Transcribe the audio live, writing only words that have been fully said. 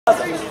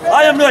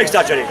I am not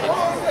exaggerating.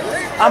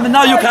 I mean,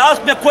 now you can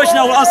ask me a question,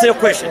 I will answer your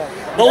question.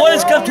 But when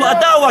it comes to a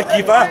dawah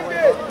giver,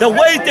 the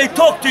way they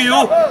talk to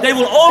you, they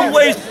will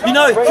always,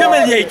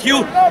 humiliate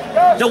you.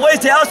 The way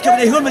they ask you,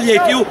 they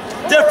humiliate you.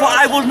 Therefore,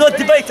 I will not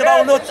debate and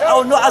I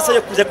will not answer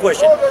the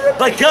question.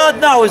 But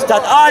God knows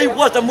that I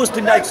was a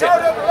Muslim like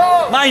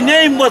that. My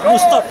name was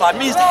Mustapha,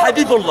 means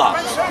Habibullah,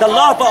 the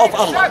lover of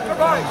Allah.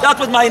 That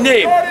was my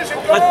name.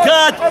 But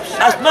God,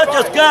 as much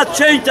as God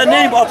changed the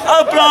name of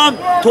Abraham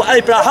to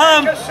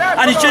Abraham,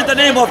 and He changed the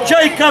name of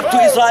Jacob to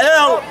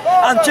Israel,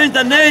 and changed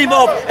the name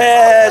of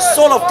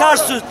Saul of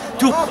Tarsus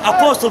to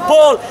Apostle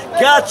Paul,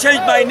 God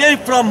changed my name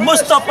from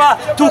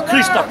Mustapha to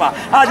Christopher.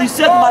 And He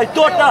said, my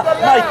daughter,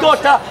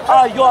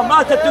 you are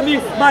mother to me.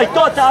 My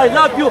daughter, I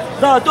love you.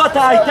 My daughter,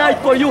 I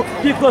died for you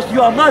because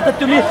you are mother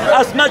to me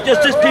as much as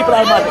these people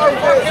are mother to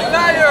me. Fucking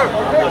liar!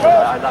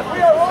 I love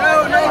you.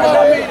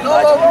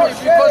 No,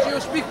 because you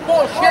speak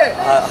bullshit.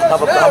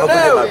 Have a good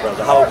day, my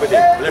brother. Have a good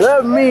day.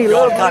 Love me, You're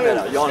love on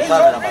camera. me. You're on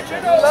camera, my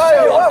friend.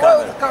 You're on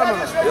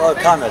camera. You're on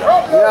camera.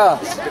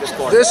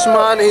 Yeah. This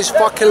man is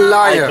fucking I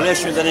liar.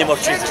 bless you in the name of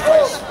Jesus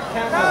Christ.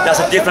 That's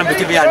the difference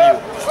between me and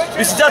you.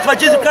 You see, that's what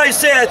Jesus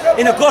Christ said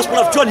in the Gospel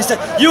of John. He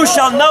said, you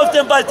shall know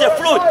them by their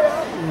fruit.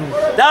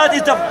 That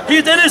is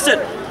he's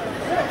innocent.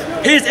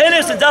 He's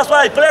innocent, that's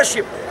why I bless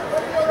him.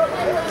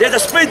 There's a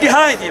spirit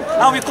behind him,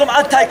 and we call him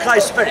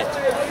Antichrist spirit.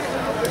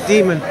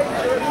 Demon.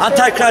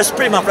 Antichrist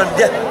spirit, my friend.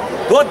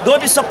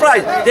 Don't be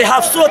surprised. They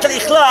have Surah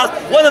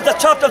Al-Ikhlas, one of the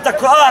chapters of the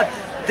Quran.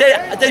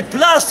 They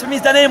blaspheme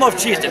the name of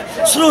Jesus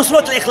through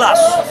Surah Al-Ikhlas.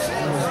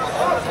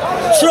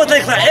 Surah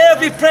Al-Ikhlas,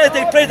 every prayer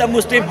they pray the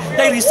Muslim,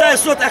 they recite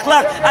Surah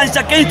Al-Ikhlas, and it's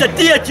against the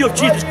deity of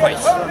Jesus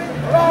Christ.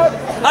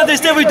 And they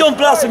say we don't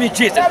blaspheme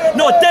Jesus.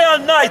 No, day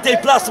and night they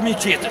blaspheme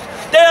Jesus.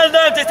 Day and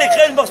night they say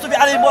Khair Maghdubi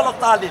alayhim wa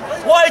la-dhalin.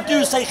 Why do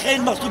you say Khair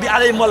Maghdubi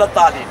alayhim wa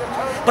la-dhalin?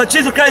 But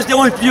Jesus Christ,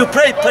 you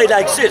pray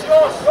like this.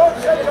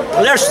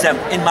 Bless them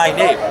in my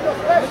name.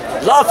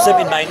 Love them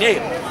in my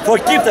name.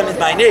 Forgive them in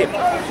my name.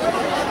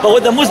 But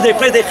with the Muslims they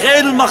pray the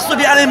Khair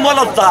Maghdubi alayhim wa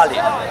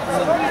la-dhalin.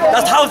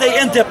 That's how they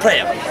end their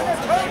prayer.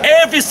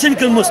 Every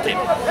single Muslim.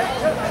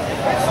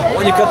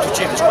 When you come to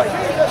Jesus Christ.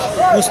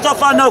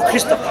 Mustapha, now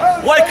Christopher.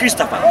 Why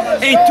Christopher?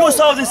 In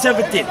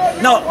 2017.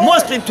 Now,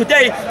 Muslims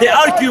today, they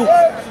argue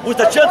with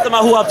the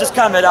gentleman who have this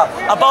camera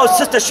about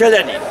Sister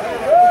Shalini,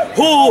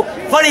 who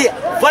very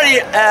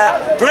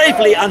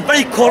bravely and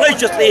very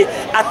courageously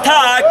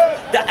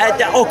attacked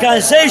the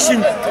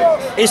organization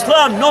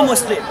Islam, no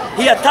Muslim.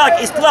 He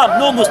attacked Islam,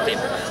 no Muslim.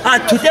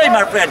 And today,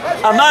 my friend,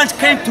 a man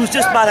came to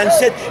this man and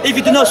said, if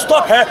you do not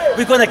stop her,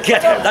 we're going to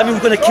get her. That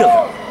means we're going to kill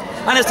her.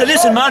 And I said,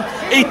 listen, man,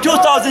 in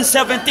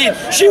 2017,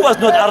 she was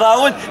not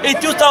around. In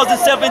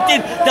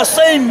 2017, the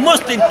same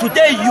Muslim,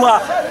 today you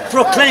are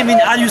proclaiming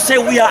and you say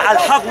we are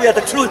al-haq, we are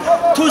the truth.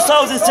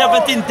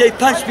 2017, they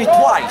punched me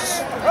twice.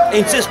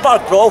 In this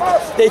park, bro,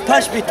 they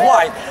punched me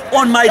twice.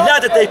 On my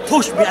ladder, they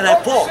pushed me and I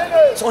fall.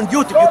 It's on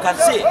YouTube, you can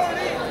see.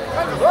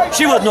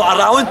 She was not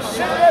around.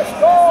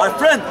 My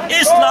friend,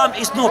 Islam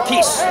is no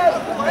peace.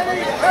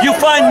 You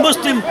find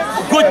Muslim,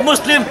 good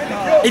Muslim.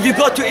 If you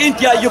go to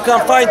India, you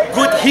can find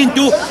good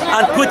Hindu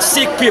and good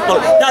Sikh people.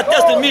 That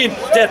doesn't mean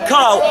their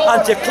cow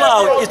and their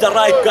cloud is the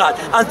right God,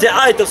 and the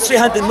idol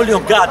 300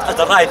 million God is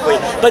the right way.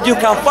 But you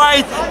can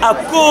find a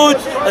good,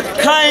 a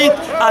kind,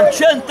 and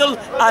gentle,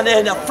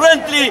 and a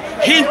friendly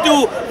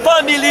Hindu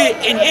family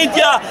in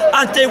India,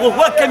 and they will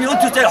welcome you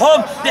into their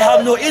home. They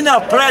have no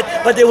enough bread,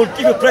 but they will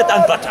give you bread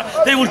and butter.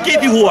 They will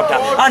give you water,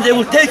 and they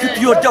will take you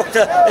to your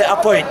doctor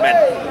appointment.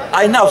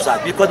 I know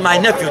that because my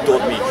nephew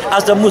told me.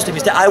 As a Muslim, he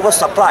said, I was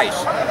surprised.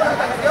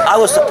 I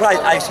was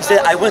surprised. He said,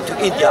 I went to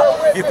India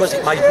because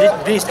my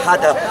niece had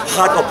a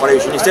heart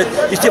operation. He said,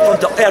 from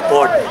the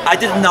airport, I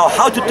didn't know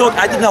how to talk,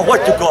 I didn't know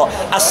where to go.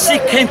 A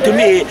Sikh came to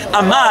me,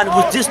 a man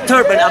with this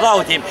turban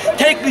around him,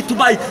 take me to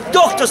my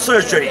doctor's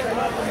surgery.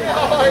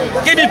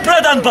 Give me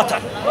bread and butter.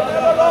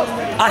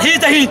 And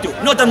he's a Hindu,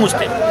 not a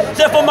Muslim.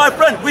 Therefore, my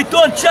friend, we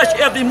don't judge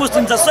every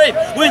Muslim the same.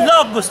 We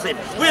love Muslims.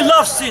 We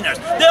love sinners.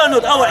 They are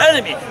not our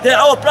enemy. They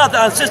are our brother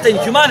and sister in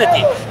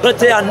humanity. But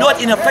they are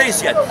not in a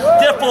phase yet.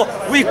 Therefore,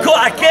 we go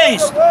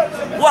against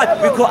what?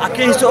 We go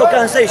against the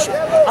organization.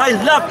 I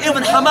love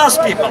even Hamas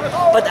people,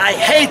 but I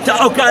hate the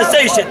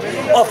organization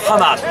of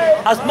Hamas.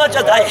 As much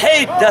as I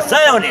hate the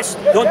Zionists,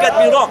 don't get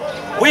me wrong.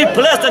 We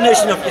bless the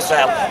nation of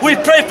Israel. We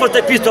pray for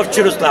the peace of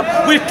Jerusalem.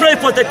 We pray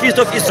for the peace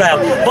of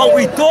Israel. But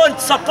we don't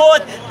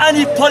support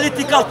any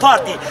political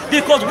party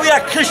because we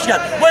are Christian.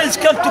 When it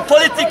comes to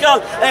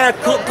political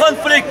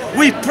conflict,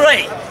 we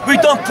pray. We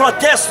don't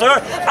protest,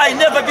 sir. I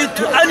never been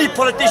to any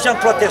politician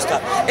protester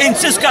in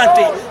this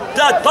country.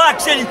 That back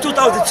then in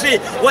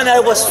 2003, when I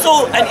was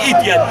so an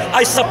idiot,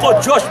 I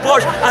support George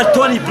Bush and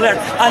Tony Blair,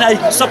 and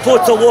I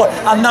support the war,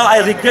 and now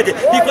I regret it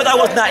because I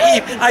was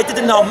naive. I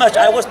didn't know much.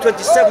 I was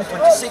 27,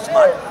 26,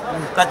 man.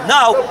 But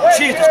now,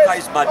 Jesus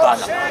Christ is my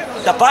banner.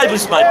 The Bible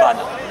is my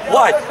banner.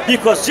 Why?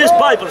 Because this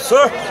Bible,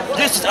 sir,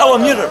 this is our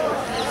mirror.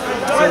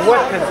 It's a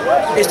weapon.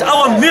 It's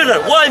our mirror.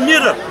 Why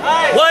mirror?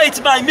 Why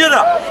it's my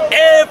mirror?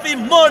 Every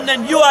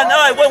morning, you and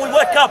I, when we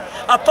wake up,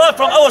 apart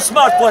from our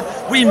smartphone,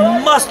 we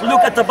must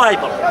look at the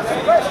Bible.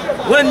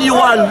 When you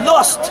are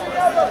lost,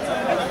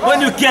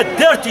 when you get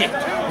dirty,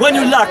 when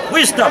you lack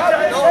wisdom,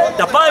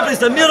 the Bible is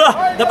the mirror,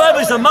 the Bible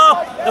is the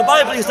map, the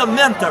Bible is the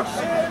mentor.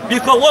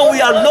 Because when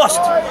we are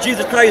lost,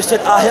 Jesus Christ said,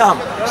 I am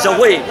the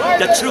way,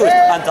 the truth,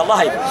 and the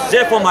life.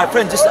 Therefore, my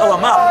friend, this is our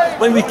map.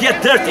 When we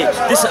get dirty,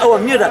 this is our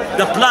mirror.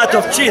 The blood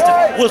of Jesus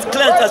will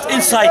cleanse us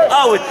inside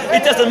out.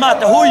 It doesn't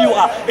matter who you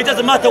are. It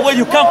doesn't matter where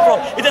you come from.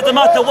 It doesn't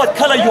matter what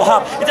color you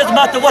have. It doesn't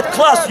matter what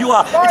class you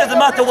are. It doesn't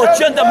matter what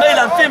gender, male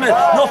and female.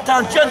 No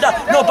transgender,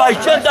 no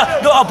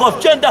bigender, no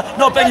above gender,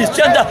 no beneath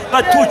gender,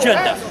 but two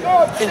genders.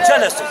 In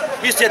Genesis,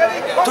 he said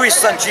to his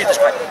son Jesus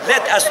Christ,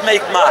 let us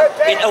make man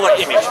in our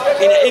image.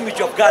 In the image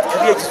of God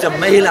created the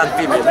male and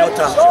female, no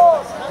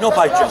transgender. No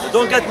bigender.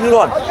 Don't get me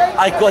wrong.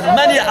 I got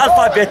many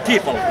alphabet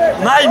people.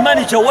 My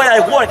manager where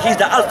I work, he's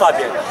the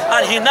alphabet.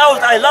 And he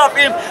knows I love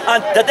him.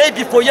 And the day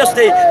before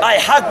yesterday, I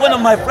hugged one of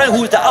my friends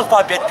who is the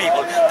alphabet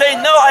people. They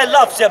know I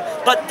love them,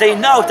 but they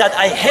know that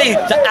I hate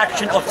the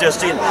action of their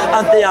sin.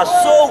 And they are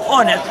so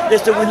honest.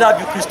 They say, we love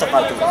you,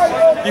 Mustapha,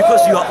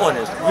 because you are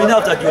honest. We know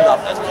that you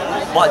love us.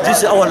 But this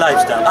is our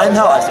lifestyle. I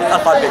know I said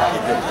alphabet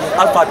people.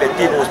 Alphabet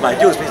people was my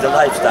dues, is the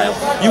lifestyle.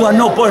 You are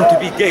not born to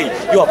be gay.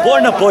 You are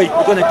born a boy,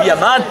 you're going to be a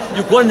man.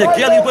 You're born a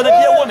girl, you're going to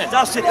be a woman.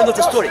 That's it, end of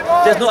the story.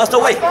 There's no other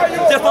way.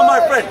 Therefore,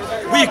 my friend,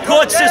 we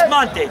got this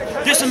mandate.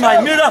 This is my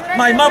mirror,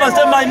 my mama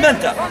and my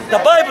mentor. The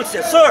Bible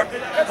says, sir,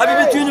 have you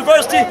been to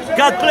university?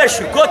 God bless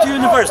you. Go to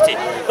university.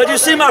 But you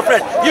see, my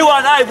friend, you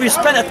and I, we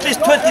spend at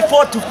least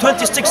 24 to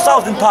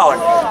 26,000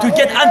 pounds to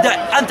get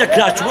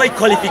undergraduate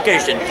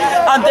qualification.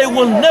 And they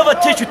will never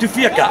teach you to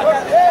fear God.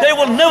 They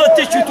will never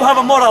teach you to have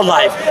a moral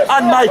life.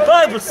 And my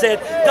Bible said,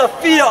 the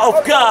fear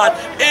of God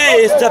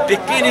is the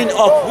beginning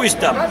of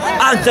wisdom.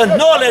 And the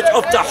knowledge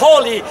of the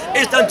holy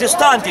is the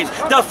understanding.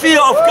 The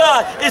fear of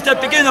God is the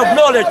beginning of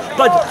knowledge,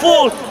 but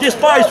fools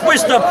despise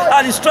wisdom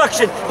and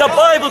instruction. The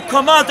Bible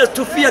commands us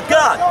to fear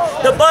God.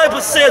 The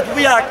Bible says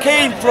we are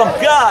came from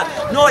God,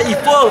 not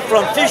evolved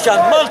from fish and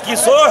monkey,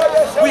 sir.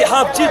 We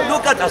have Jesus.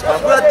 Look at us,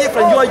 man. We are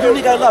different. You are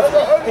unique. I love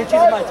you. In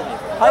Jesus' mighty name.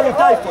 I will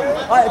die for you.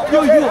 I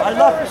appeal you. I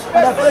love you.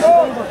 And I bless you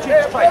in the name of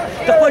Jesus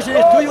Christ. The question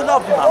is, do you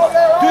love me, Mama?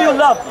 Do you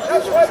love me?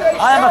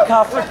 I am a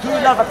kafir. Do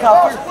you love a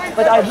kafir?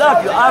 But I love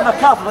you. I am a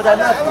kafir, but I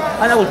love you.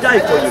 And I will die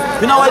for you.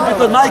 You know why?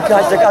 Because my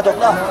God is the God of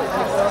love.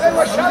 No,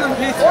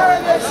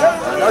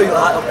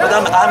 but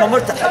I'm a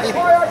murtad, Habibi.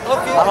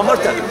 I'm a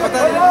murtad.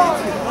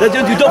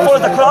 You don't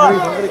follow the Quran.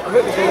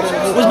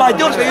 With my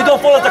dudes, but you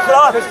don't follow the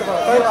Quran.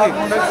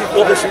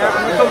 God bless you.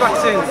 Come back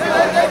soon.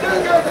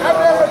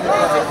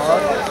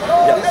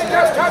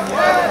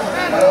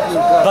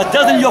 But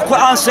doesn't your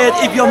Quran say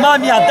if your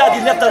mommy and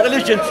daddy left the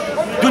religion,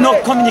 do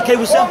not communicate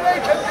with them?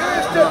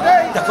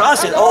 The Quran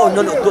says, oh,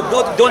 no,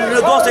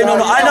 don't say no.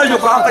 I know your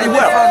Quran very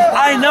well.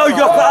 I know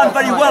your Quran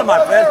very well,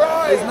 my friend.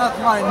 It's not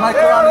mine. My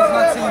Quran is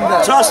not saying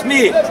that. Trust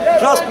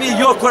me,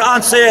 your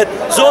Quran said,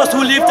 those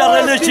who leave the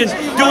religion,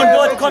 do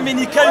not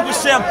communicate with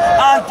them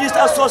and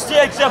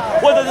disassociate them,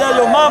 whether they are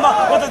your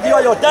mama, whether they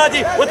are your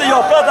daddy, whether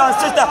your brother and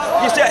sister.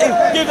 He said,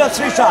 give them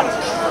 3 shots.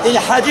 In the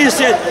hadith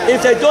said,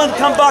 if they don't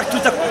come back to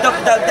the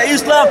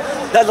Islam,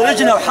 the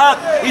religion of Haq,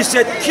 he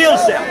said, kill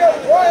them.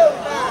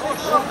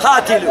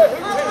 Qatilu.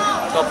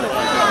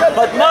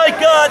 But my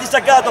God is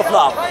a God of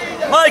love.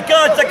 My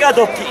God is a God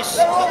of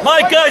peace. My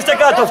God is a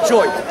God of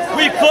joy.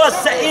 We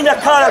cross the inner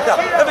character.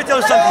 Let me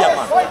tell you something, young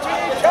man.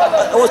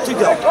 I was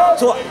thinking of.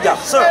 So, yeah,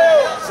 sir,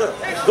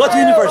 go to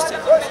university.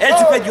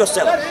 Educate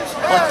yourself.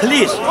 But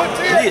please,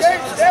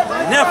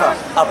 never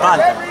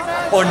abandon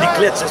or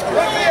neglect this book.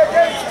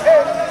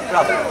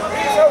 Brother.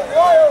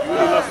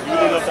 You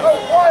really love that book.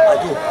 I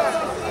do.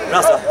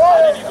 Brother.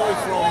 How did you go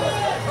from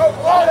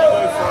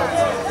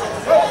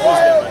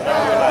Muslim and now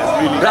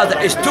realize really? Brother,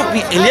 it took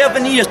me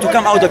 11 years to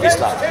come out of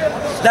Islam.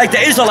 Like the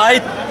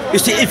Israelite, you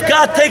see, if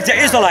God takes the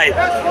Israelite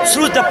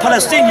through the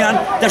Palestinian,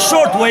 the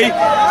short way,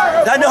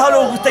 I know how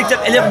long it will take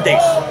them, 11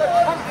 days.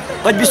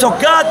 But so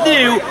God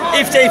knew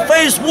if they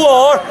face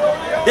war,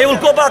 they will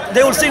go back,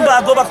 they will sink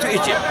back, go back to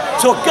Egypt.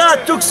 So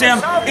God took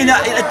them in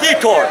a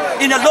detour,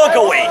 in a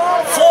longer way.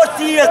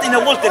 40 years in the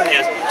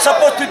wilderness,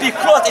 supposed to be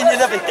crossed in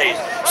 11 days.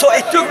 So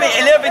it took me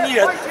 11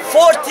 years,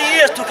 40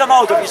 years to come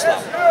out of Islam.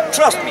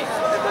 Trust me.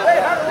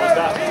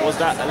 Was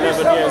that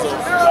 11 years of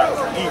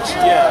like, each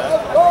year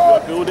you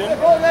were building,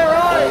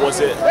 or was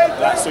it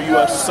like so you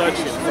were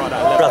searching for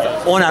that 11 Brother,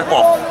 years? on and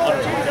off.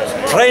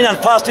 Praying and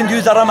fasting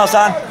during the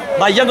Ramadan.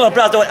 My younger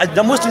brother,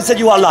 the Muslim said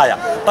you are a liar,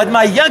 but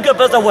my younger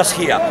brother was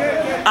here.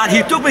 And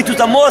he took me to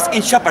the mosque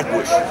in Shepherd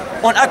Bush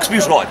on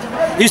Uxbridge Road.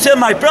 He said,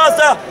 my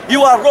brother,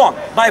 you are wrong.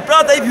 My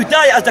brother, if you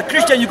die as a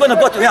Christian, you're going to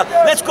go to hell.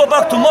 Let's go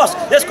back to mosque.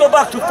 Let's go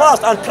back to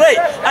fast and pray.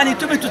 And he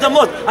took me to the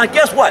mosque. And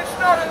guess what?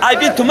 I've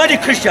been to many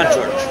Christian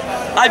churches.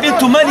 I've been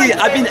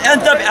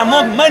ended up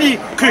among many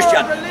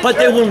Christians, but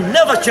they will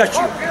never judge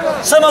you.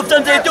 Some of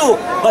them they do,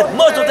 but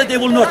most of them they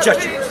will not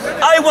judge you.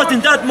 I was in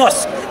that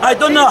mosque. I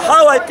don't know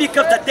how I pick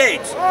up the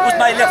dates with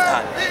my left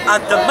hand.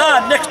 And the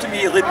man next to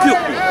me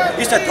rebuked me.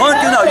 He said, don't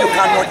you know you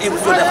cannot eat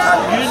with your left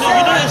hand? You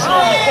know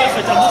Islam is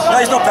perfect. No,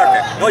 it's not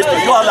perfect. No, it's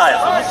not. You are a liar.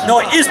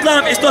 No,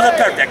 Islam is not a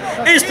perfect.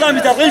 Islam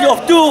is the religion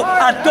of do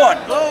and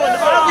don't.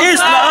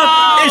 Islam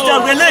is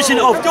the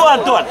religion of do and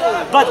don't.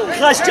 But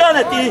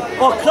Christianity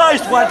or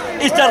Christ one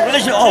is the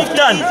religion of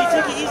done.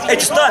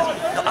 It's done.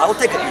 No, I will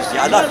take it easy.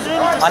 I love you.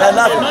 And I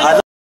love you. I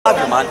love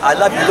you, man. I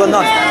love you. You don't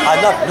know me. I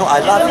love you. No, I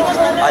love you.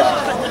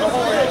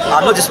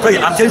 I'm not just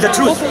praying. I'm telling the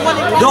truth.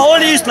 Not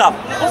only Islam,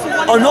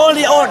 or not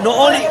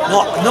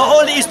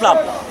only Islam,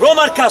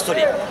 Roman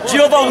Catholic,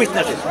 Jehovah's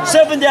Witnesses,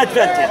 Seventh-day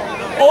Adventist,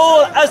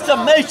 all as a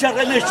major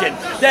religion,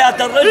 they are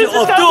the religion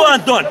of do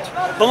and don't.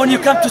 But when you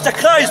come to the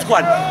Christ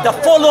one, the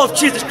follower of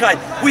Jesus Christ,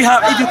 we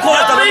have, if you call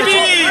it a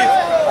religion,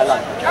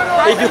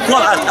 if you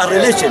call it a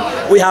religion,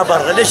 we have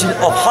a religion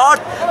of heart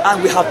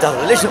and we have the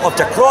religion of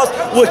the cross,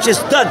 which is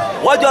done.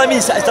 Why do I mean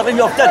it's the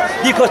religion of done?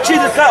 Because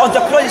Jesus Christ on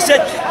the cross, he said,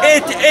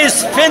 it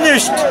is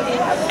finished.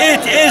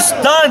 It is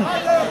done.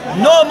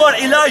 No more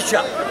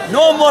Elijah.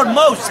 No more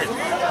Moses.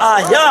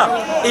 I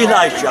am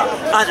Elijah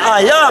and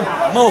I am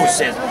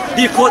Moses.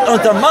 Because on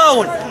the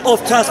Mount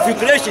of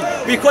Transfiguration,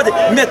 because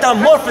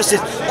metamorphosis,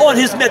 on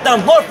his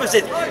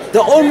metamorphosis, the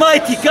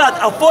Almighty God,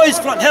 a voice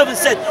from heaven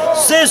said,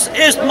 this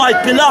is my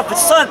beloved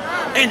Son,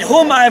 in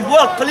whom I am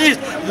well pleased.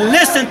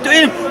 Listen to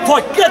him.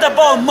 Forget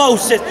about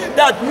Moses,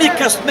 that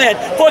meekest man.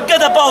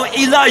 Forget about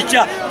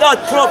Elijah,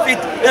 that prophet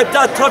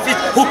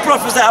who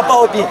prophesied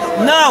about me.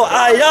 Now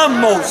I am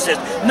Moses.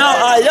 Now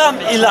I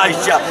am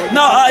Elijah.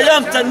 Now I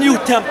am the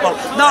new temple.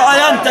 Now I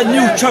am the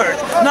new church.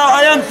 Now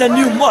I am the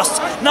new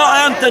mosque. Now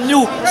I am the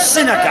new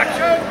synagogue.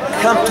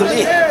 Come to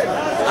me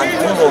and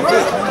follow me.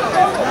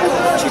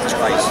 Jesus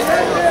Christ.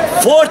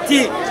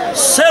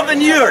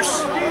 47 years.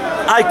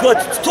 I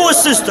got 2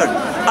 sisters.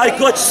 I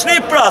got 3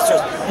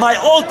 brothers. My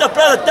older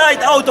brother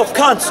died out of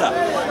cancer.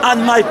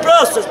 And my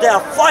brothers, they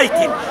are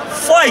fighting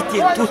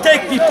to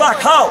take me back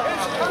home.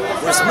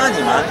 With money,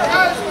 man.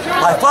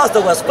 My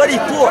father was very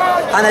poor,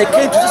 and I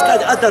came to this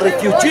country as a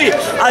refugee.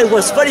 I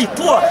was very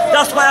poor.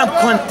 That's why I'm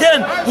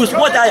content with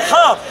what I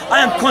have. I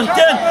am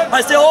content.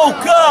 I say, oh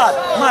God,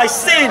 my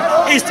sin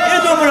is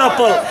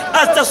innumerable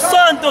as the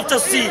sand of the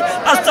sea,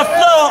 as the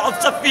flower of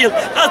the field,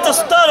 as the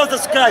star of the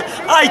sky.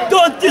 I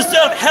don't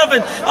deserve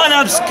heaven, and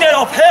I'm scared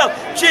of hell.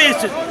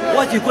 Jesus,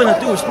 what are you going to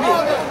do with me?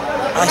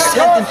 I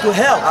sent him to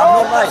hell. I'm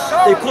not lying.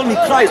 They call me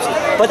crazy,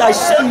 but I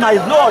sent my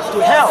Lord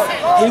to hell.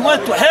 He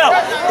went to hell.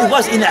 He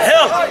was in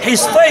hell.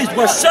 His face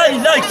was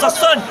shining like the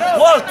sun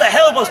while the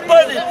hell was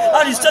burning.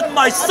 And he said,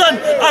 my son,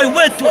 I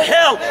went to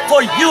hell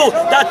for you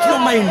that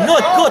you may not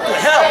go to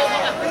hell.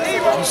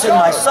 And he said,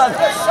 my son,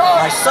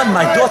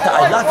 my daughter,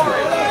 I love you.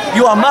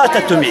 You are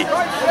matter to me.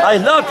 I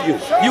love you.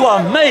 You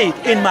are made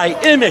in my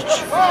image.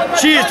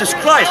 Jesus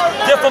Christ.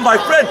 Therefore, my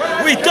friend,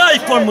 we die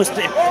for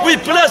Muslim. We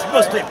bless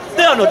Muslim.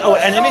 They are not our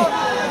enemy.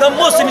 The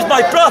Muslim is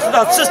my brother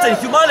and sister in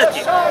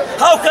humanity.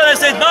 How can I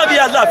say, Nabi,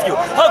 I love you?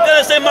 How can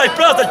I say, my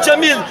brother,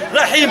 Jamil,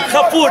 Rahim,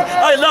 Khafour,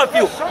 I love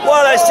you?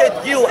 While I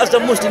said, you as a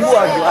Muslim, who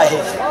are you? I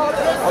hate you.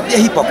 I'm a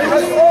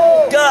hypocrite.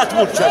 God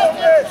will judge.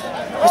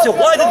 He said,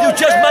 why did you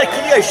judge my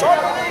creation?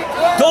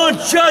 Don't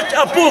judge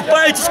a book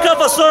by its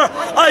cover, sir.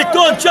 I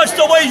don't judge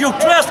the way you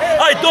dress.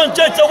 I don't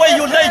judge the way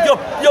you lay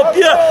your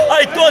beard.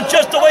 I don't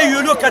judge the way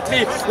you look at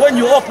me. When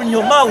you open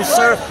your mouth,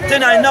 sir,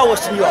 then I know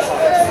what's in your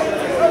heart.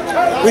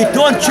 We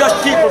don't judge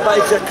people by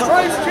their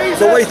cover,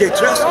 the way they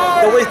dress,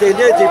 the way they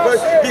lay their bird,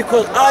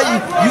 because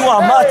you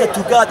are matter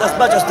to God as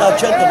much as that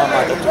gentleman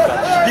matter to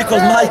God.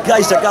 Because my God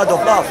is a God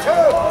of love.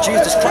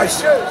 Jesus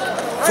Christ.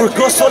 For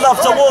God so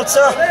loves the world,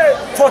 sir.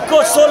 For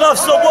God so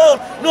loves the world.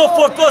 No,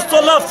 for God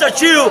so loves the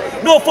Jew.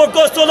 No, for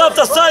God so loves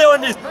the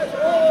Zionist.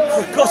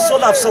 For God so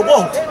loves the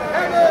world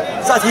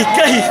that he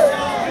gave.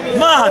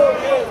 Man,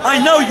 I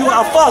know you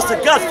are fasting.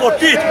 God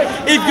forbid.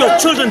 If your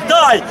children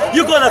die,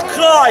 you're going to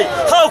cry.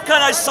 How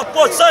can I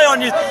support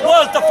Zionists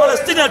while the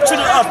Palestinian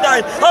children are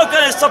dying? How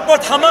can I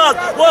support Hamas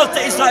while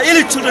the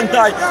Israeli children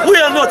die? We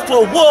are not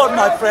for war,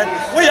 my friend.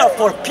 We are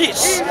for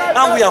peace.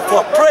 And we are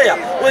for prayer.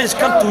 When it's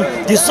come to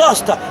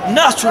disaster,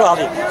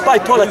 naturally, by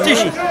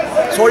politicians.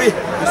 Sorry?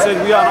 You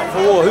said we are not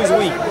for war. Who's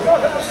we?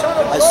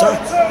 Sir?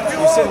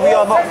 You said we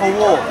are not for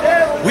war.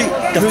 We,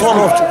 the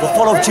follower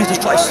of Jesus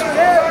Christ.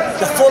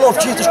 The follower of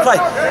Jesus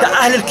Christ. The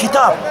Ahl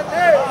al-Kitab.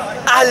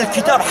 Ahl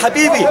al-Kitab,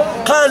 Habibi.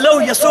 قال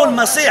له يسوع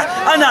المسيح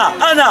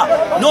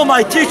أنا no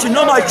my teaching,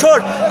 no my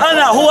church.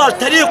 أنا هو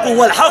الطريق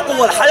والحق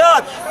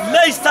والحياة.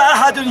 ليس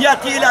أحد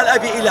يأتي إلى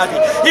الأب إلا بي.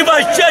 If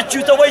I judge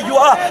you the way you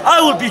are,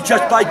 I will be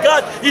judged by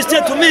God. He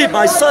said to me,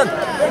 my son,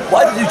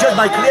 why did you judge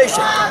my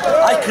creation?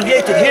 I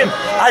created him.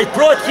 I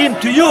brought him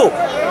to you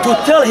to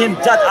tell him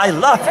that I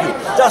love you.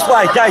 That's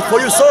why I died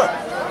for you, sir.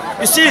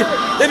 You see,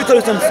 let me tell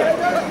you something.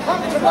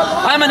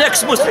 I'm an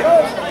ex-Muslim.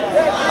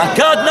 And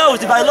God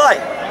knows if I lie.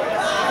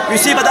 You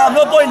see, but I'm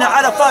not born in an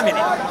Arab family.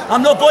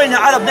 I'm not born in an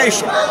Arab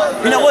nation.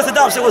 You know, once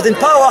Saddam Hussein was in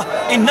power,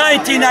 in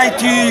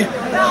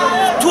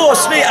 1992 or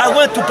 3, I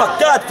went to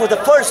Baghdad for the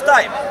first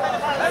time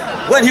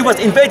when he was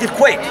invaded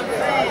Kuwait.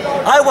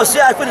 I was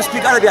there, I couldn't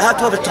speak Arabic, I had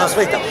to have a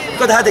translator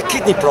because I had a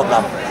kidney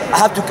problem. I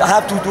have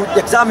to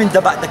examine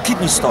the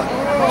kidney stone.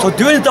 So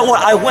during the war,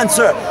 I went,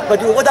 sir. But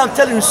what I'm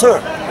telling you,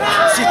 sir,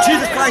 see,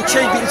 Jesus Christ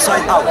changed me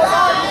inside out.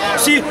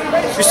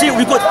 You see,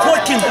 we got 4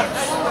 kingdoms.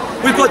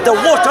 We got the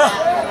water,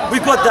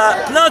 we got the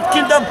plant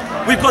kingdom,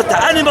 we got the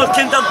animal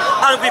kingdom,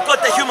 and we got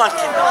the human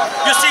kingdom.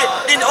 You see,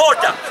 in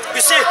order.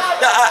 You see,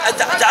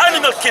 the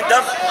animal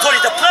kingdom,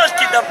 the plant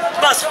kingdom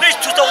must reach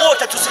to the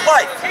water to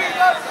survive.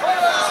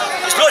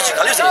 It's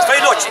logical, listen, it's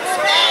very logical.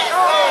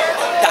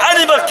 The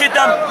animal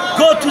kingdom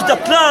go to the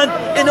plant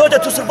in order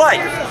to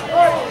survive.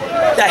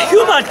 The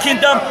human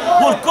kingdom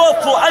will go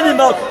for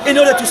animal in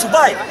order to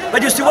survive.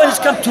 But you see, when it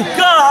comes to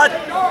God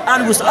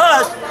and with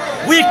us,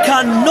 we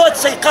cannot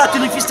say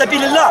قاتل في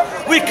سبيل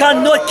الله. We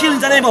cannot kill in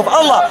the name of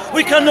Allah.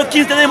 We cannot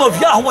kill in the name of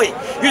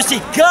Yahweh. You see,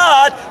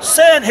 God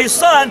sent His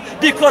Son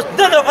because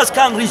none of us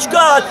can reach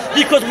God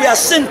because we are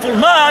sinful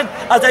man.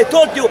 As I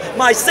told you,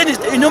 my sin is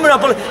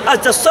innumerable as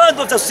the sand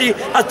of the sea,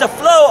 as the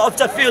flower of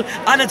the field,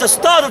 and as the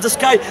star of the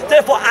sky.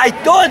 Therefore, I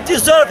don't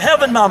deserve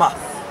heaven, Mama.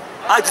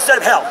 I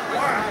deserve hell.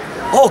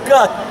 Oh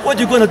God, what are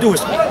you going to do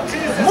with me?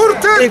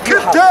 مرتد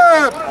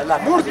كذاب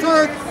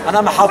مرتد.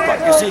 أنا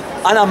محبة. You see,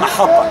 أنا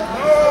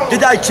محبة.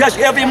 Did I judge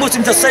every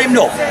Muslim the same?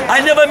 No. I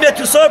never met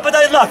you, sir, but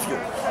I love you.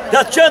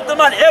 That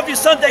gentleman, every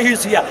Sunday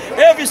he's here.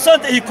 Every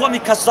Sunday he call me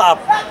Kazzab.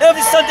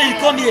 Every Sunday he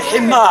call me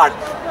Himar,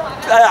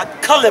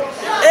 Kalib.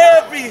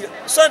 Every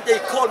Sunday he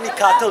call me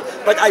Katil.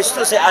 But I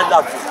still say I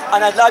love you.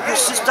 And I love you,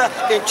 sister,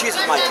 in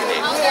Jesus' mighty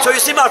name. So you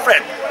see, my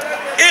friend,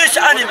 each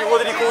animal.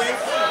 What did he call you?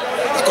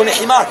 He call me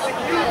Himar,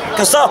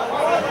 Kazzab.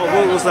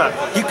 What was that?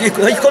 He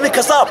call me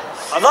Kazzab.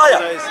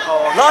 Liar.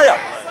 Liar.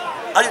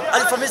 Are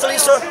you from Middle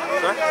East, sir?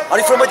 Sorry? Are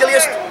you from Middle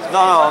East?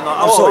 No.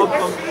 I'm sorry.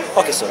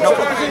 Okay, sir, no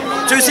problem.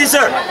 So you see,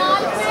 sir,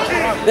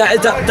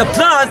 the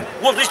plant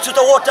will reach to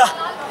the water,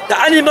 the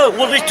animal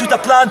will reach to the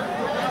plant,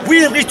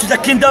 we reach to the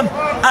kingdom,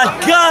 and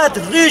God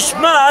reached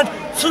man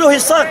through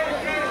His Son.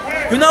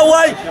 You know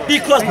why?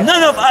 Because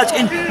none of us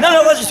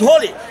is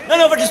holy,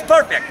 none of us is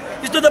perfect.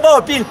 It's not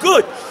about being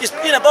good, it's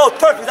been about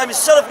perfect, I mean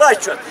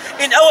self-righteous.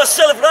 In our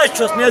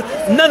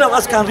self-righteousness, none of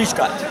us can reach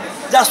God.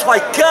 That's why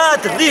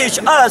God reached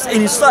us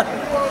in His Son.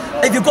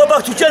 If you go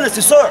back to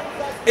Genesis, sir,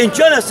 in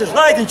Genesis,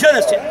 right in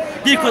Genesis,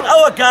 because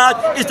our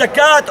God is the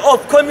God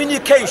of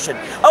communication.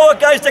 Our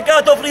God is the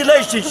God of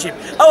relationship.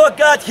 Our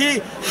God,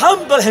 He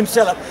humbled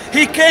Himself.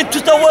 He came to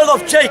the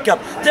world of Jacob.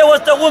 There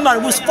was the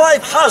woman with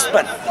 5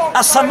 husbands,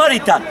 a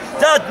Samaritan.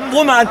 That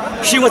woman,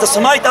 she was a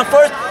Samaritan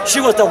first, she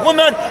was a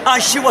woman,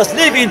 and she was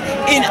living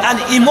in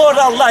an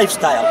immoral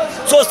lifestyle.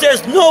 So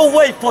there's no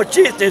way for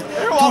Jesus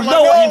to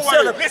lower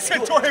Himself.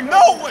 Listen to him,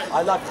 no way.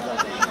 I love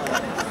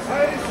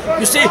you.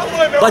 You see,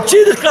 but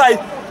Jesus Christ,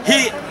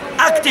 He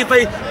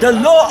activate the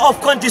law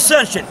of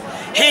condescension.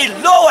 He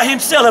lowered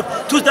Himself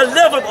to the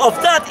level of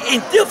that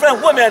in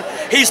different women.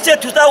 He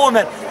said to that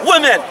woman,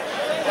 women,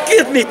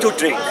 give me to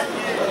drink.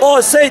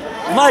 Or said,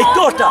 my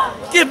daughter,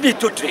 give me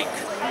to drink.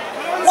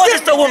 What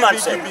does the woman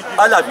say?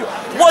 I love you.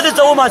 What does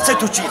the woman say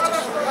to Jesus?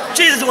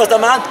 Jesus was the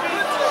man,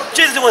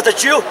 Jesus was the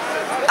Jew,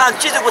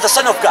 and Jesus was the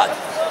Son of God.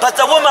 But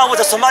the woman was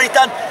a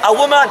Samaritan, a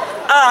woman,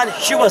 and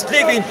she was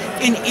living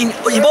in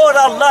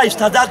immoral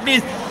lifestyle. That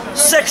means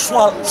sex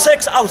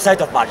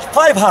outside of marriage.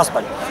 5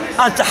 husbands,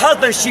 and the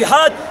husband she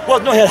had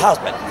was not her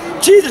husband.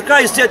 Jesus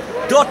Christ said,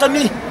 daughter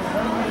me,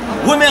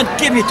 women,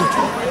 give me to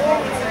drink.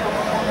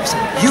 He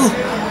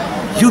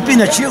said, you've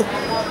been a Jew,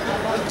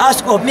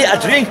 ask of me a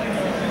drink,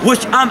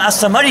 which I'm a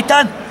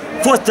Samaritan,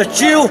 for the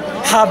Jew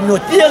have no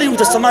dealing with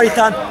the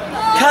Samaritan.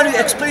 Can you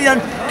explain,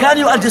 can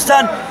you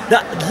understand the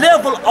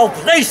level of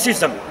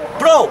racism?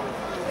 Bro,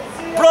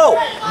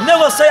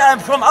 never say I'm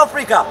from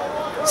Africa.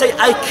 Say,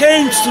 I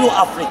came through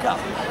Africa.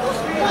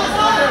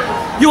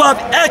 You have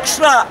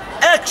extra,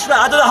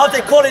 I don't know how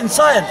they call it in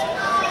science.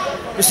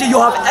 You see, you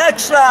have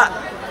extra,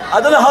 I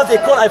don't know how they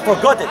call it, I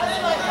forgot it.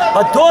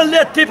 But don't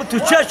let people to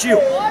judge you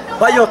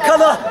by your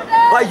color,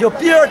 by your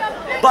beard,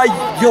 by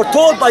your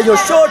tone, by your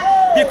shirt,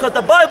 because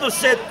the Bible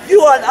said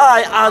you and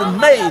I are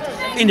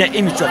made in the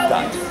image of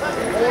God.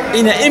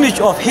 In the image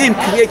of Him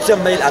creates a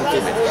male and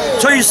female.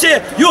 So you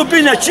say, you've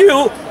been a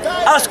Jew,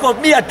 ask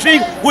of me a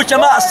drink, which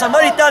am a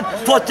Samaritan,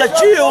 for the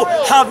Jew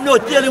have no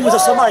dealing with a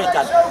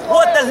Samaritan.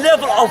 What the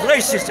level of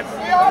racism?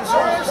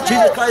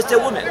 Jesus Christ said,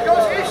 woman,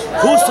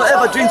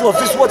 whosoever drinks of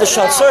this water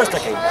shall thirst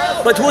again.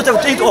 But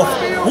whosoever drinks of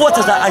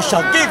water that I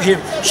shall give him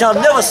shall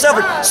never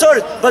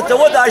thirst, but the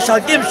water I shall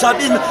give him shall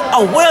be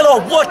a well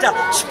of water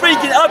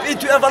springing up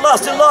into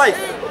everlasting life.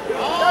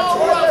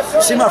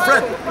 See, my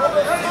friend,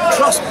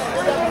 trust me,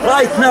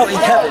 right now in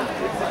heaven,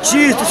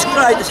 Jesus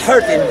Christ is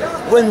hurting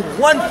when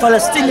 1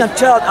 Palestinian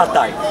child are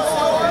dying.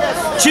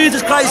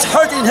 Jesus Christ is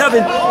hurting in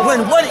heaven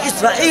when 1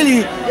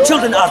 Israeli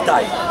children are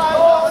dying.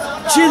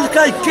 Jesus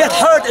Christ gets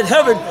hurt in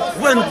heaven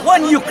when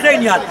 1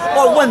 Ukrainian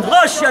or 1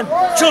 Russian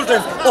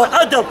children or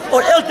adult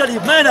or elderly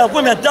men or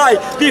women die,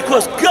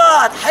 because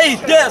God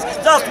hates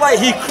death. That's why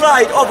He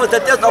cried over the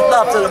death of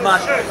Lazarus,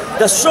 man.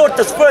 The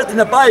shortest verse in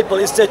the Bible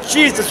is that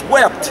Jesus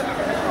wept.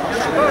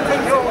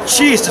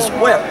 Jesus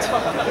wept.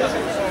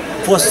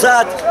 for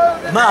that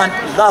man,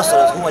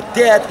 Lazarus, who was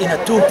dead in a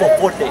tomb for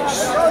 4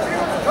 days.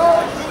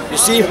 You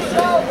see,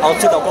 I'll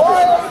take a couple.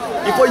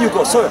 Before you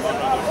go, sir,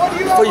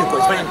 before you go,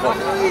 it's very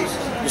important.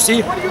 You see,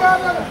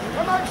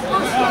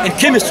 in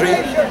chemistry,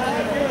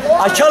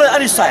 I challenge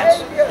any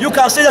science. You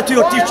can say that to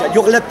your teacher,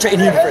 your lecturer in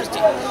university.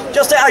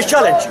 Just say, I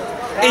challenge you.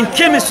 In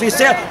chemistry,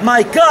 say,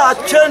 my God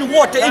turned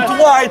water into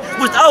wine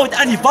without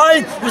any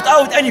vine,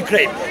 without any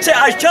grape. Say,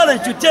 I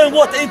challenge you, turn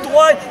water into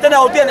wine, then I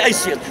will be an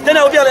atheist. Then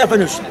I will be an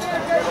evolutionist.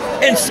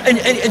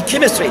 In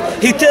chemistry,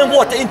 he turned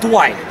water into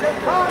wine.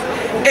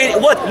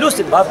 And what?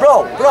 Listen, my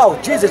bro,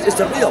 Jesus is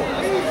the real.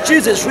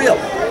 Jesus is real.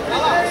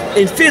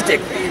 In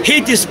physics,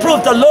 he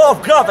disproved the law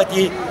of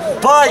gravity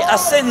by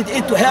ascending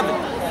into heaven.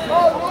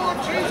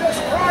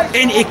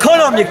 In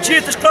economics,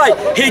 Jesus Christ,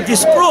 he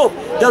disproved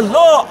the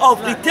law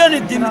of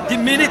returning,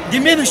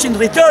 diminishing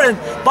return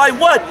by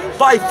what?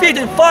 By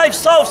feeding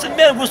 5,000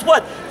 men with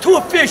what?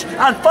 2 fish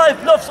and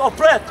 5 loaves of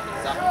bread.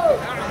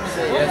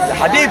 يا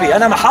حبيبي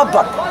أنا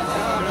محبك.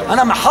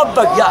 أنا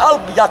محبك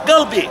يا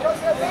قلبي.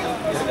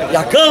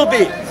 يا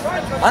قلبي.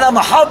 أنا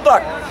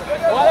محبك.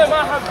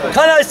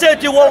 Can I say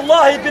to you,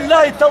 والله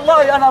بالله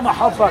تالله أنا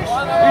محبك.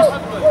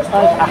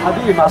 يا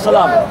حبيبي مع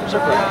السلامة.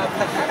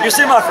 شكرا. You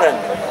see, my friend.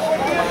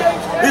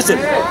 Listen,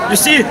 you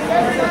see,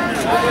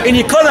 in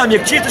economy,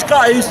 Jesus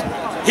Christ,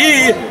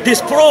 he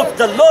disproved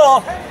the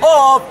law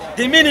of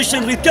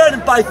diminishing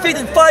return by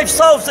feeding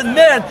 5,000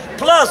 men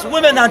plus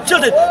women and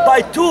children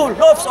by 2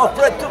 loaves of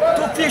bread,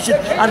 2 fish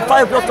and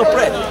 5 loaves of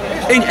bread.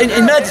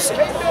 In medicine,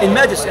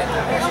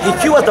 he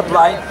cured the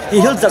blind,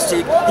 he healed the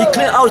sick, he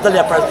cleaned out the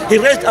lepers, he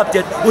raised up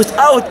dead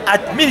without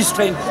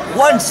administering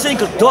 1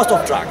 single dose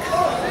of drug.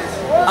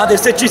 And they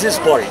said Jesus is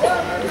boring.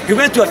 He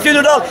went to a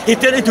funeral, he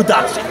turned into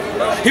dancing.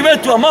 He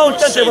went to a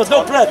mountain, there was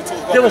no bread.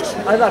 There was,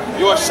 I love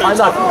you. I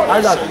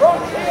love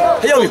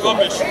you. Here we go.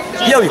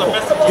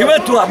 He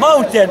went to a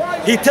mountain,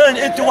 he turned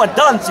into one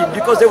dancing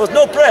because there was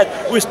no bread.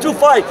 With 2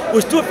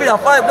 feet and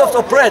 5 loaves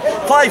of bread,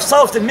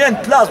 5,000 men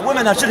plus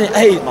women and children.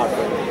 Hey, my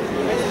friend.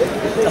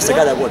 That's the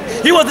guy that won.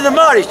 He was in a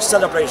marriage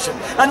celebration.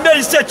 And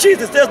Mary said,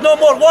 Jesus, there's no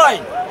more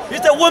wine. He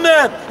said,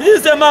 woman. He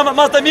didn't say,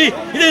 master me.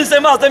 He didn't say,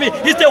 master me.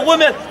 He said,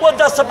 woman, what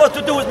that's supposed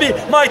to do with me?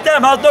 My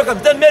time has not come.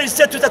 Then Mary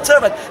said to the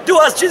servant,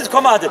 do as Jesus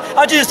commanded.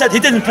 And Jesus said, he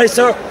didn't pray,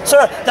 sir.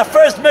 Sir, the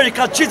first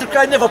miracle, Jesus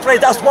Christ never prayed.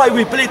 That's why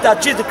we believe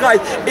that Jesus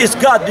Christ is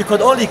God, because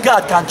only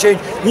God can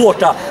change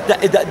water,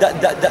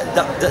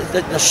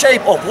 the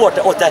shape of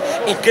water, or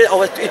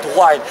into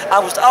wine.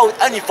 And without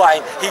any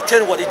wine, he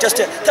turned water. He just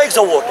takes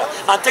the water,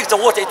 and takes the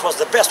water. It was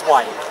the best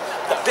wine.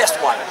 The best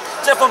wine.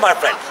 Therefore, my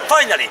friend,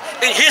 finally,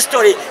 in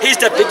history, he's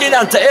the beginning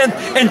and the end.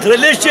 In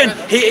religion,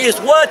 he is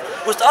what?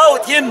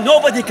 Without him,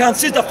 nobody can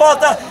see the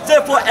Father.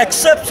 Therefore,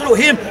 except through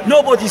him,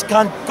 nobody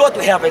can go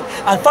to heaven.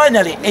 And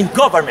finally, in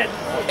government,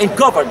 and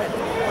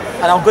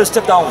I'm going to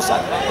step down with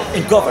that,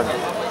 in government,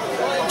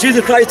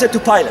 Jesus Christ said to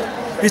Pilate,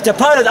 he said,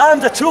 Pilate, I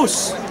am the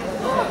truth.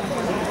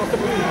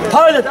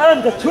 Pilate, I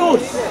am the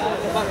truth.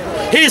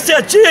 He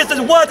said, Jesus,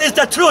 what is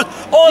the truth?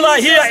 All I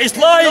hear is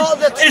lying,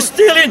 is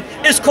stealing,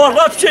 is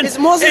corruption, is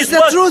Moses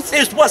the truth?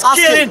 Is what's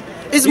killing.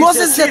 Is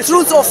Moses the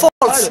truth or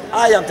false?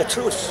 I am the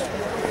truth.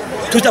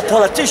 To the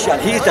politician,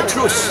 he is the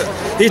truth.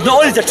 He's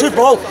not only the truth,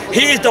 bro,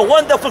 he is the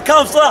wonderful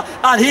counselor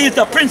and he is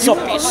the Prince of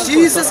Peace.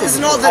 Jesus is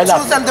not the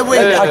truth and the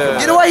way.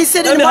 You know what he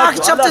said in Mark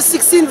chapter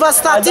 16 verse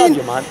 13?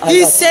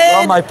 He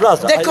said,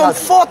 the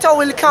Comforter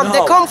will come.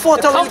 The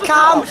Comforter will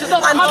come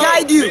and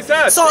guide you.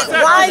 So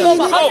why he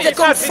needs the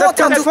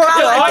Comforter to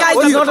come and guide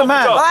you?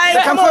 Why?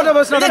 The Comforter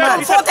was not a man.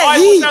 The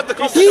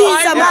Comforter, he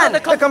is a man. The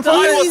Comforter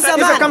is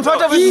the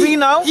Comforter with me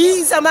now?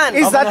 He is a man.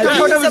 Is that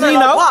Comforter with me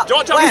now?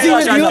 Is he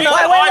with you?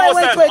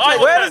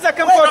 Wait. Where is the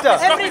Comforter?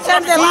 Every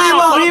time the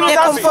man He will be with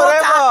us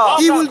forever.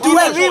 He will do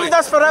well. He will be with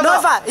us forever.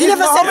 Never. He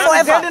never said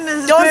forever.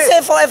 Don't say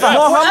forever.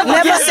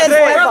 Never said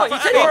forever.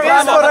 It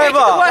is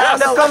forever.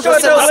 The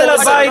Comforter will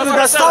abide with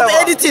us forever. Stop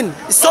editing.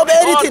 Stop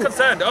editing.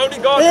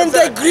 In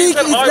the Greek,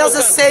 it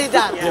doesn't say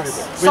that.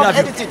 Stop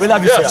editing.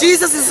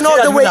 Jesus is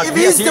not the way. If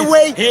he is the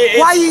way,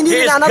 why he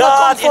needed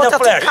another Comforter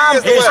to come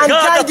and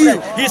guide you?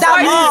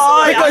 That means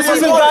because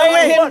he will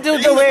guide him to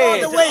the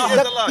way.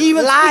 He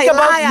will speak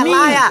about me.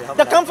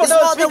 The Comforter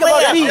will speak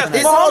about me.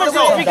 Muhammad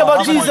will speak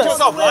about Jesus.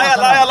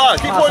 Liar.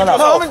 Keep going.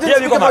 Muhammad will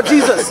speak about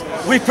Jesus.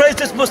 We praise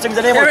this Muslim in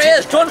the name of Here it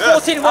Jesus. is, John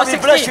 14, verse And we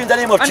bless you in 16. the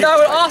name of And Jesus. I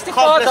will ask the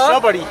Father,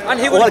 and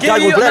he will give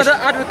you another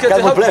advocate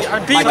to help you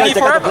and be with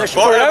you forever.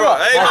 Forever.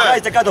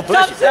 Christ, the God of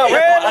bless you.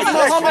 Where is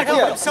Muhammad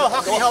here? So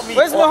how can you help me?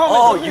 Where's Muhammad?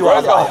 Oh, you are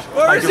alive.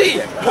 Where is he?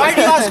 Why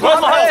do you ask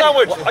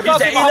Muhammad?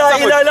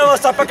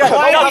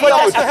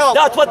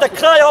 That's what the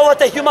cry over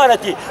the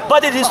humanity.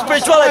 But in his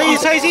spirituality, he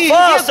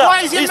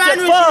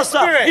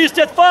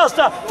said,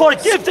 Faster,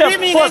 forgive them,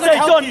 for they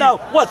don't know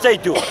what they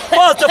do.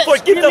 Faster,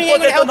 forgive them, for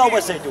they don't know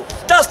what they do.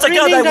 That's the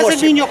God I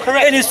worship.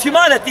 In his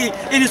humanity,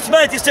 he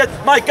said,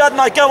 my God,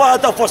 why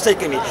have thou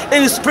forsaken me?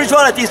 In his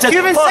spirituality, he said,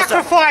 Human Faster.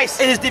 sacrifice.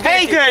 In his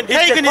divinity,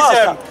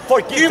 Paganism.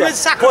 Human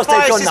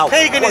sacrifice is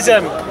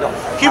paganism.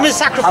 Human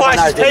sacrifice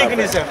is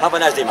paganism. Have a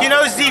nice day, man. He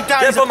knows deep down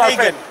he's a Therefore, my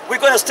pagan. friend, we're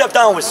going to step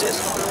down with this.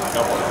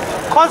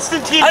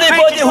 Constantine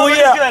Anybody created who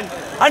here, religion.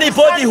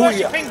 anybody who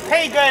here, Worshipping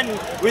pagan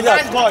with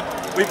us, man god.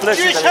 we bless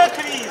you. Jewish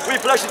Hercules. We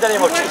bless you in the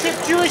name of Jesus.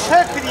 Worship Jewish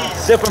Hercules.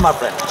 Say for my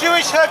friend.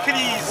 Jewish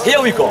Hercules.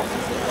 Here we go.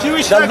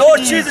 Jewish The Hercules. Lord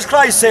Jesus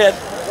Christ said,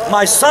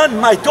 my son,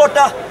 my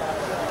daughter,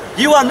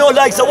 you are not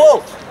like the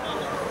world.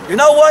 You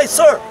know why,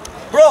 sir?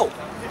 Bro,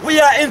 we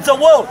are in the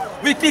world.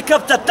 We pick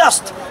up the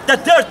dust, the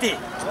dirty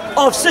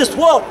of this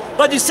world.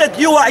 But he said,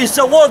 you are in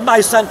the world,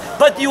 my son,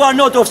 but you are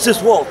not of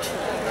this world.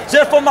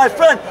 Therefore, my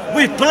friend,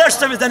 we bless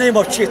them in the name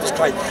of Jesus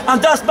Christ.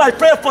 And that's my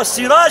prayer for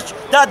Siraj,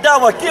 that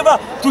dawah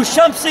giver, to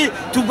Shamsi,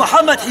 to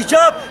Muhammad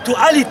Hijab, to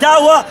Ali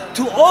Dawah,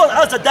 to all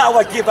other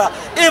dawah giver.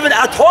 Even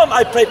at home,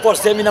 I pray for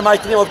them in the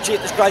mighty name of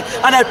Jesus Christ.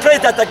 And I pray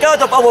that the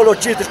God of our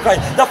Lord Jesus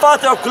Christ, the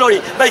Father of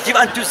glory, may give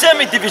unto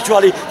them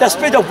individually the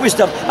spirit of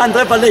wisdom and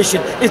revelation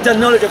in the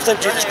knowledge of Son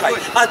Jesus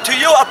Christ. And to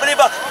you, a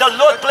believer, the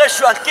Lord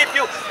bless you and keep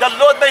you. The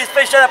Lord may his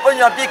face shine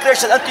upon you and be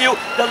gracious unto you.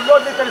 The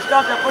Lord may his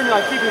countenance upon you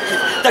and keep you.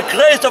 The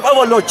grace of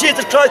our Lord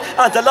Jesus Christ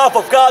and the love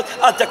of God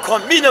and the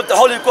communion of the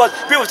Holy Ghost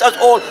be with us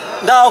all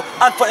now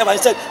and forever. He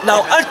said,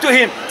 now unto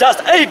him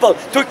that's able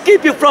to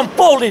keep you from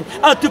falling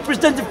and to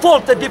present the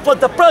fault before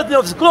the presence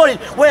of his glory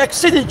where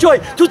exceeding joy,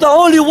 to the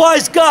only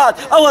wise God,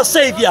 our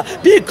Savior,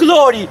 be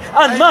glory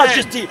and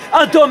majesty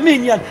and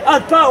dominion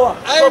and power.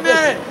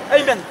 Amen.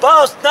 Amen.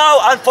 Both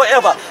now and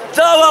forever.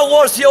 Thou art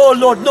worthy, O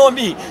Lord, know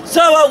me.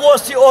 Thou art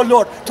worthy, O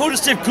Lord, to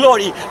receive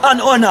glory and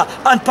honor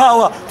and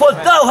power. For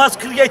thou hast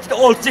created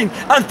all things,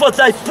 and for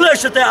thy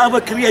pleasure they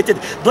were created.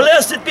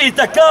 Blessed be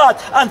the God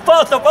and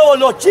Father of our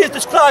Lord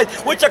Jesus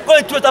Christ, which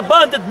according to his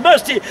abundant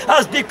mercy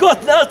has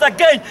begotten us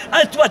again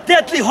unto a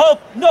deadly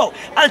hope, no,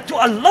 unto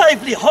a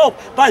lively hope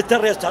by the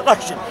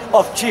resurrection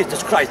of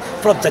Jesus Christ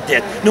from the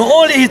dead. Not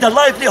only is the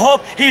lively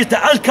hope, he is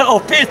the anchor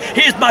of peace,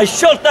 he is my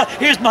shelter,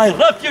 he is my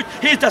refuge,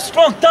 he is the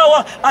strong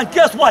tower, and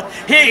guess what?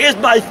 He is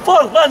my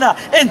forerunner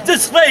in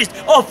this race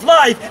of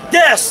life,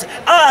 death,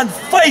 and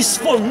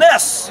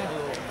faithfulness.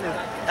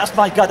 That's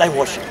my God I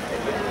worship.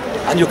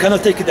 And you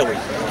cannot take it away.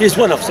 He is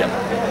one of them.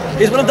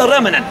 He is one of the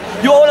remnant.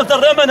 You are one of the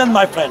remnant,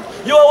 my friend.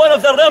 You are one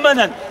of the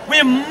remnant.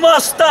 We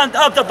must stand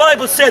up. The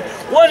Bible said,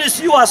 one is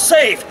you are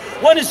saved.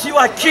 One is you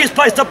are kissed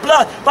by the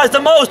blood, by the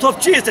mouth of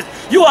Jesus.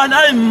 You and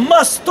I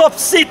must stop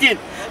sitting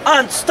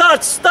and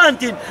start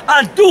standing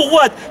and do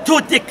what?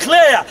 To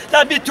declare,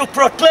 that means to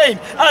proclaim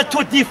and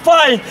to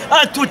define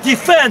and to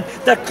defend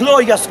the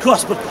glorious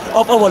gospel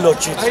of our Lord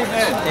Jesus.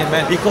 Amen.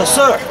 Amen. Because,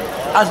 sir,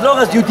 as long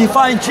as you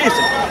define Jesus,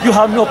 you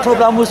have no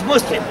problem with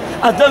Muslim.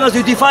 As long as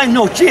you define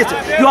no Jesus,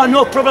 you have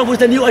no problem with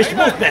the New Age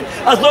movement.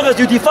 As long as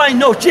you define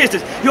no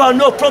Jesus, you have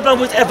no problem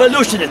with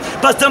evolutionists.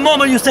 But the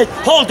moment you say,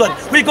 hold on,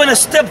 we're going to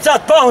step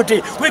that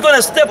boundary, we're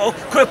going to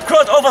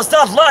cross over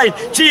that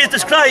line.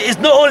 Jesus Christ is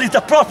not only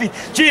the prophet,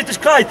 Jesus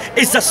Christ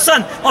is the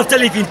Son of the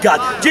living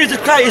God. Jesus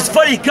Christ is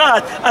very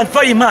God and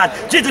very man.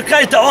 Jesus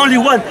Christ is the only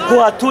one who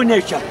has two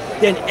natures.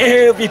 Then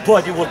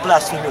everybody will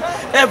blaspheme you.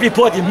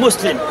 Everybody,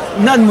 Muslim,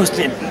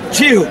 non-Muslim,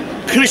 Jew,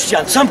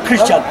 Christian, some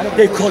Christian,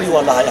 they call you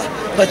a liar.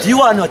 But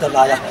you are not a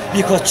liar,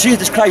 because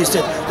Jesus Christ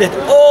said, let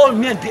all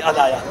men be a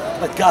liar,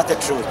 but God the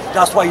truth.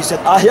 That's why he said,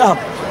 I am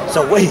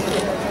the way,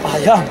 I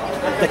am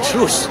the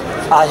truth,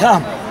 I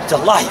am the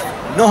life.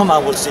 No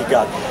man will see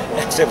God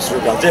except through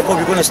God. Therefore,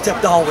 we're going to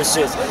step down with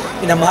this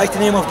in the mighty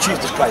name of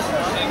Jesus Christ,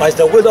 by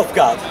the will of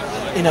God,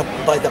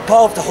 by the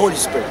power of the Holy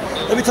Spirit.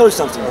 Let me tell you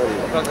something.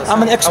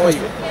 I'm an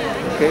ex-Muslim.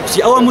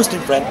 See, our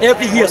Muslim friend,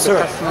 every year,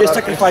 sir, they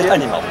sacrifice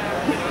animal.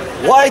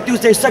 Why do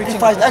they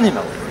sacrifice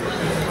animal?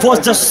 For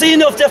the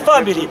sin of their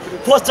family,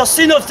 for the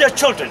sin of their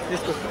children.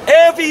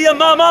 Every year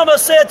my mama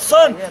said,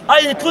 son,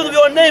 I include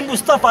your name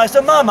Mustapha. I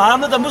said, mama, I'm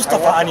not a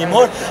Mustapha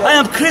anymore. I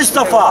am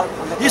Christopher.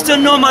 You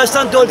said, no, my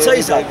son, don't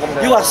say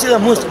that. You are still a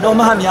Muslim. No,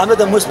 mommy, I'm not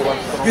a Muslim.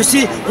 You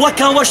see, what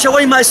can wash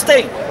away my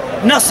stain?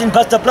 Nothing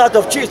but the blood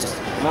of Jesus.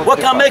 What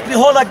can make me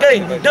whole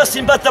again?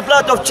 Nothing but the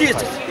blood of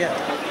Jesus.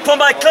 For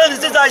my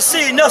cleanses I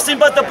see, nothing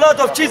but the blood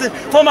of Jesus.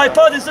 For my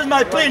pardons and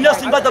my plea,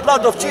 nothing but the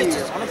blood of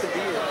Jesus.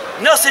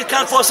 Nothing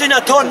can for sin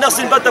atone,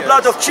 nothing but the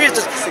blood of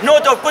Jesus.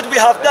 Not of good we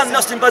have done,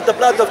 nothing but the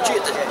blood of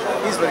Jesus.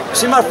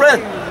 See, my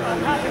friend,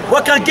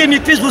 what can give me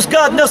peace with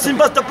God? Nothing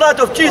but the blood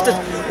of Jesus.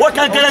 What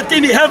can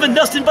guarantee me heaven?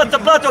 Nothing but the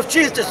blood of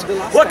Jesus.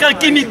 What can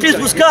give me peace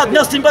with God?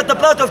 Nothing but the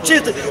blood of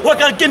Jesus. What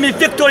can give me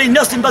victory?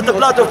 Nothing but the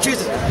blood of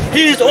Jesus.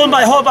 He is all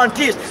my hope and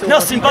peace.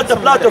 Nothing but the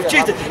blood of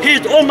Jesus. He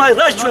is all my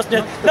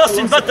righteousness.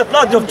 Nothing but the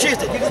blood of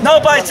Jesus. Now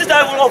by this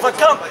I will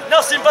overcome.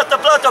 Nothing but the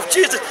blood of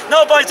Jesus.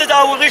 Now by this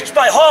I will reach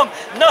my home.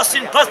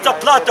 Nothing but the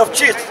blood of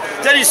Jesus.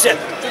 Then he said,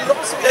 look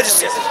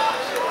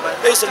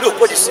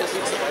what he said.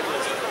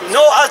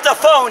 No other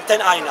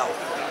fountain I know.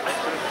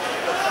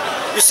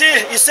 You see,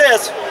 he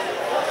says,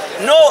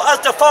 no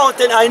other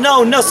fountain I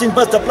know, nothing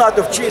but the blood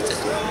of Jesus.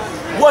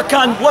 What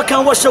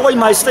can wash away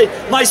my sin?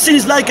 My sin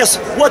is like a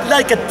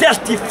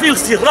dirty,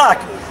 filthy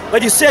rock.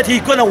 But he said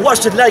he's gonna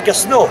wash it like a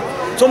snow.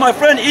 So my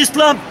friend,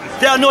 Islam,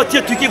 they are not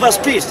here to give us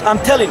peace. I'm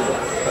telling you.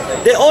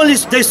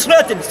 They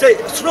threaten,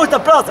 through the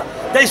brother.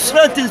 They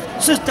threaten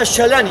Sister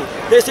Shalani.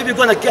 They say we're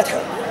gonna get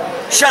her.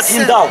 Shut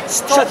him down.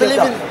 Stop Shut him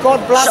believing down. God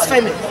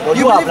blasphemy.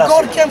 You are believe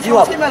God came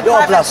from female You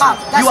are private blasphemer.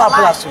 part. That's You a are lie.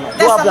 blasphemer. You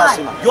That's are a lie.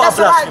 blasphemer. You are That's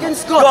a lie blasphemer.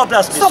 against God. You are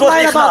blasphemer. Stop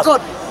lying about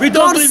God. We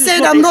don't God believe in said,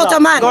 Surah I'm not a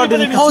Ikhlas. man. God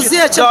didn't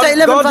Hosea chapter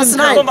 11 verse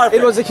 9.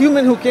 It was a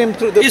human who came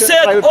through the He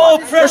said, private oh,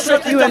 part. precious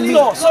Just like is you the and me.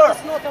 floor, sir.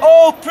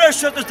 Oh,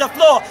 precious is the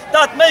floor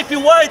that make you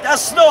white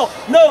as snow.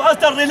 No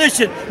other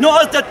religion, no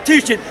other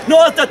teaching, no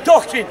other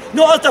doctrine,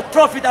 no other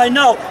prophet I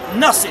know.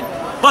 Nothing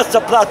but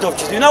the blood of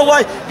Jesus. You know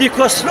why?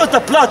 Because through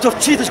the blood of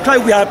Jesus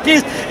Christ we have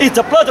peace. In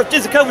the blood of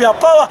Jesus Christ we have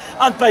power.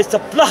 And by the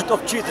blood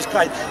of Jesus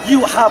Christ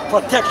you have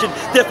protection.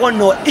 Therefore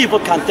no evil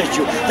can touch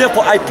you.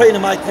 Therefore I pray in the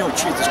mighty name of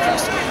Jesus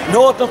Christ.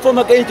 No weapon formed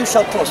against you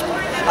shall prosper.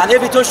 And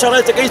every tongue shall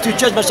rise against you,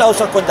 judgment shall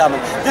condemn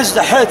it. This is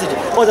the heritage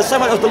of the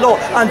servant of the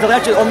Lord, and the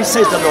righteous of me,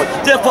 says the Lord.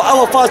 Therefore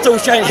our Father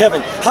which art in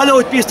heaven,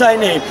 hallowed be thy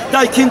name.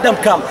 Thy kingdom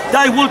come,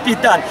 thy will be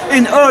done,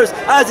 in earth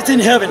as it is in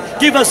heaven.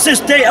 Give us this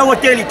day our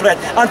daily bread,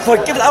 and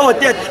forgive our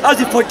debt as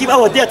we forgive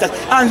our debtors.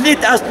 And lead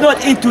us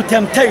not into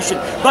temptation,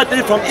 but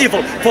deliver from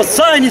evil. For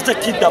thine is the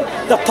kingdom,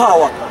 the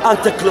power, and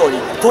the glory,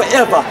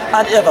 forever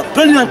and ever.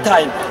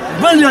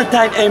 Million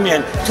time,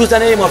 amen, to the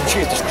name of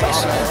Jesus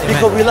Christ.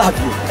 Because we love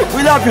you.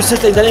 We love you,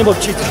 sister, in the name of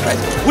Jesus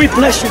Christ. We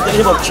bless you in the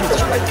name of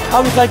Jesus Christ.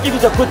 And we can give you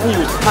the good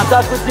news. And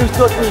that good news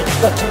taught me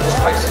that Jesus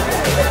Christ.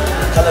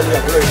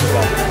 Hallelujah. Glory to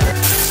God.